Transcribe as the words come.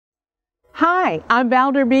Hi, I'm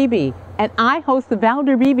Valder Beebe, and I host the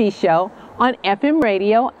Valder Beebe Show on FM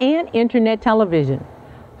radio and internet television.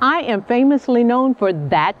 I am famously known for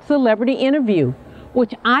That Celebrity Interview,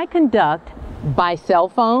 which I conduct by cell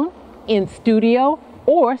phone, in studio,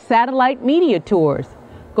 or satellite media tours.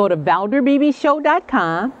 Go to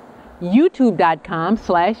valderbebeshow.com,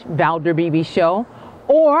 youtube.com/ValderBebeShow,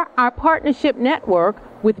 or our partnership network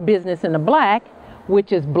with Business in the Black,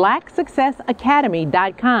 which is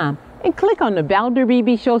blacksuccessacademy.com, and click on the Valder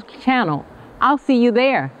Beebe Show channel. I'll see you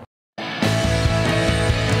there.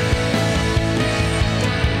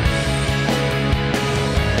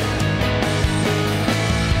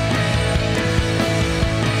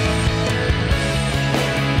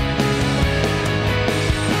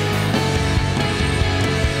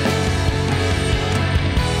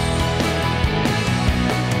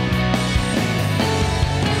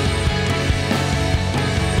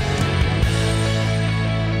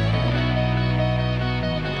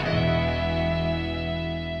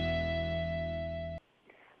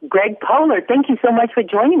 Greg Poehler, thank you so much for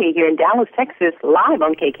joining me here in Dallas, Texas, live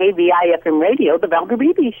on KKVI FM radio, the Valder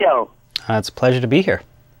Beebe Show. It's a pleasure to be here.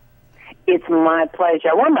 It's my pleasure.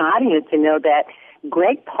 I want my audience to know that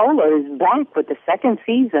Greg Poehler is back with the second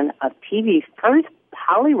season of TV's first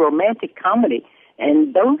polyromantic comedy.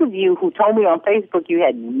 And those of you who told me on Facebook you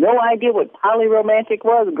had no idea what polyromantic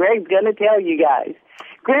was, Greg's going to tell you guys.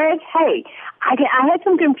 Greg, hey, I had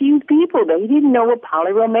some confused people. They didn't know what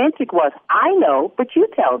polyromantic was. I know, but you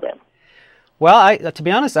tell them. Well, to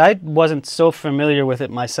be honest, I wasn't so familiar with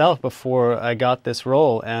it myself before I got this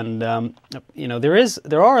role. And, you know,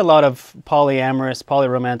 there are a lot of polyamorous,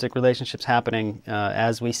 polyromantic relationships happening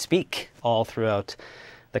as we speak all throughout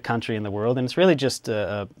the country and the world. And it's really just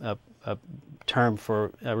a term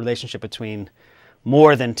for a relationship between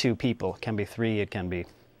more than two people. It can be three, it can be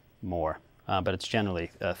more. But it's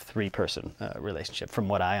generally a three-person relationship, from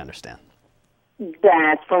what I understand.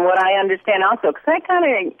 That's from what I understand also, because I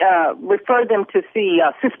kind of refer them to see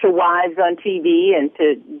Sister Wives on TV and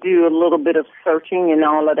to do a little bit of searching and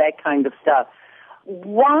all of that kind of stuff.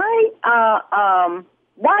 Why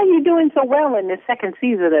are you doing so well in this second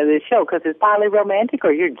season of this show? Because it's polyromantic,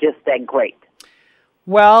 or you're just that great?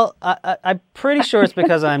 Well, I'm pretty sure it's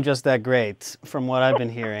because I'm just that great, from what I've been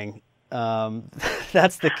hearing.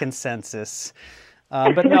 That's the consensus.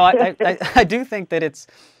 But no, I do think that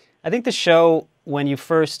I think the show, when you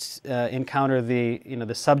first encounter the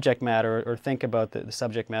subject matter or think about the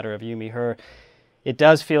subject matter of You Me Her, it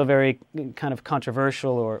does feel very kind of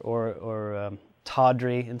controversial or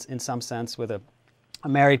tawdry in some sense, with a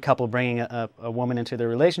married couple bringing a woman into their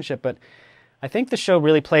relationship. But I think the show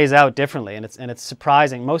really plays out differently, and it's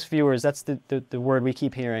surprising. Most viewers, that's the word we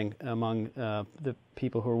keep hearing among the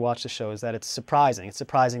people who watch the show, is that it's surprising. It's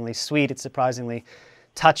surprisingly sweet, it's surprisingly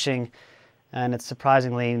touching, and it's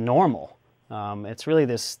surprisingly normal. It's really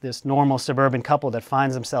this normal suburban couple that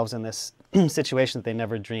finds themselves in this situation that they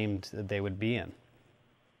never dreamed that they would be in.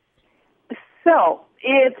 So,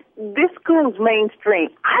 if this goes mainstream,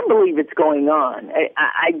 I believe it's going on.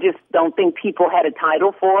 I just don't think people had a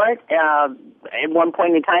title for it. At one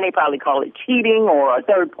point in time, they probably call it cheating or a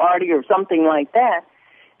third party or something like that.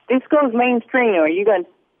 This goes mainstream. Are you going to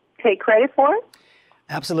take credit for it?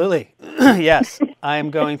 Absolutely. Yes. I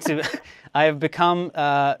have become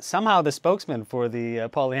somehow the spokesman for the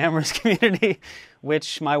polyamorous community,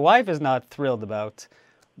 which my wife is not thrilled about.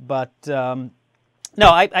 But no,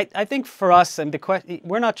 I think for us, and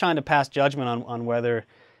we're not trying to pass judgment on whether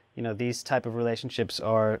these type of relationships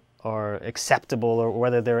are acceptable or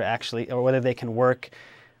whether they're actually, or whether they can work.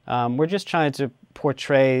 We're just trying to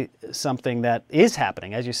portray something that is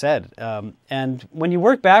happening, as you said. And when you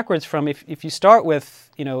work backwards from, if you start with,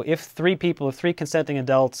 if three consenting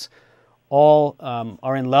adults all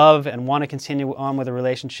are in love and want to continue on with a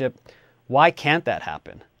relationship, why can't that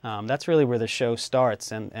happen? That's really where the show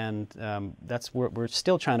starts, and that's what we're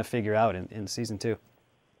still trying to figure out in season 2.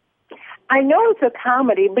 I know it's a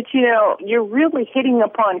comedy, but you're really hitting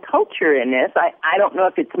upon culture in this. I don't know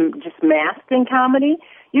if it's just masked in comedy,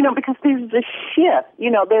 because there's a shift.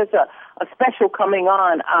 There's a special coming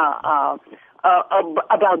on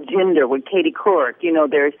about gender with Katie Couric.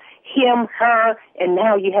 There's him, her, and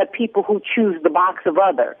now you have people who choose the box of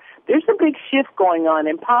other. There's a big shift going on,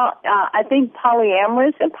 and I think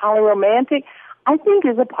polyamorous and polyromantic, I think,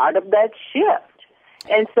 is a part of that shift.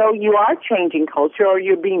 And so you are changing culture, or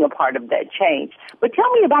you're being a part of that change. But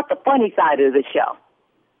tell me about the funny side of the show.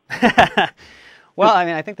 Well,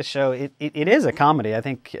 I think the show, it is a comedy. I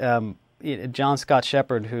think John Scott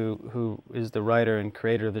Shepherd, who is the writer and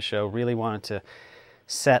creator of the show, really wanted to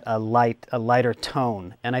set a lighter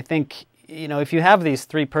tone. And I think if you have these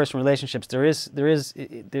three-person relationships,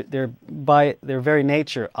 they're by their very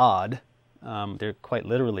nature odd. They're quite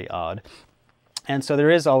literally odd. And so there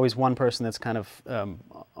is always one person that's kind of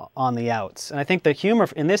on the outs. And I think the humor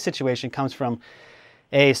in this situation comes from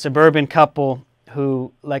a suburban couple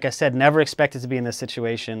who, like I said, never expected to be in this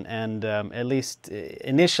situation, and at least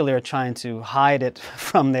initially are trying to hide it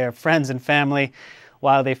from their friends and family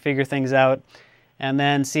while they figure things out. And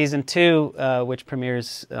then season 2, which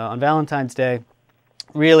premieres on Valentine's Day,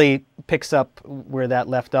 really picks up where that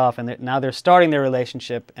left off, and now they're starting their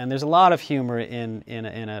relationship, and there's a lot of humor in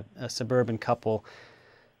a suburban couple,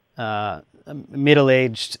 a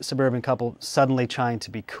middle-aged suburban couple suddenly trying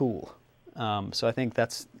to be cool. So I think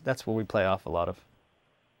that's where we play off a lot of.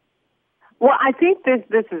 Well, I think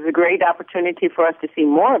this is a great opportunity for us to see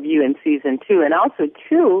more of you in season 2, and also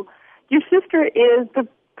too, your sister is the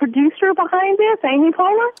producer behind this, Amy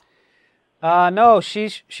Poehler? No,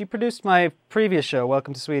 she produced my previous show,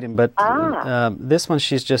 Welcome to Sweden, but this one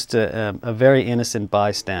she's just a very innocent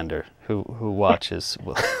bystander who watches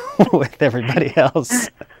with everybody else.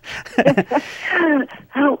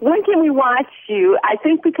 When can we watch you? I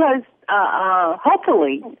think because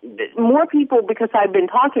hopefully more people, because I've been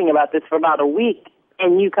talking about this for about a week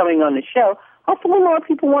and you coming on the show, hopefully more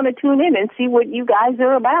people want to tune in and see what you guys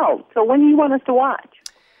are about. So when do you want us to watch?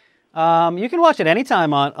 You can watch it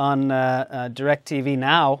anytime on DirectTV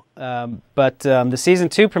Now, but the season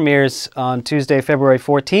 2 premieres on Tuesday, February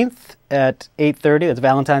 14th at 8:30. That's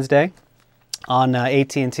Valentine's Day on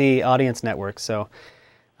AT&T Audience Network. So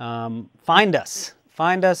find us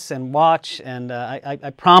and watch, and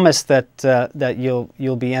I promise that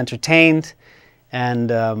you'll be entertained, and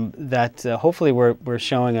that hopefully we're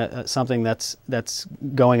showing something that's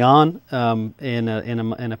going on in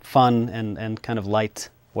a fun and kind of light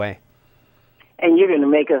way. And you're going to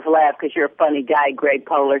make us laugh because you're a funny guy, Greg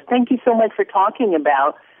Poehler. Thank you so much for talking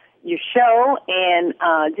about your show and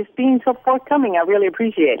just being so forthcoming. I really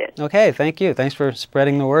appreciate it. Okay, thank you. Thanks for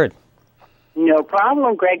spreading the word. No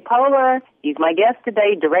problem. Greg Poehler, he's my guest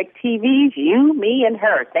today, DirectTV's You, Me, and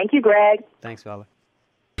Her. Thank you, Greg. Thanks, Valder.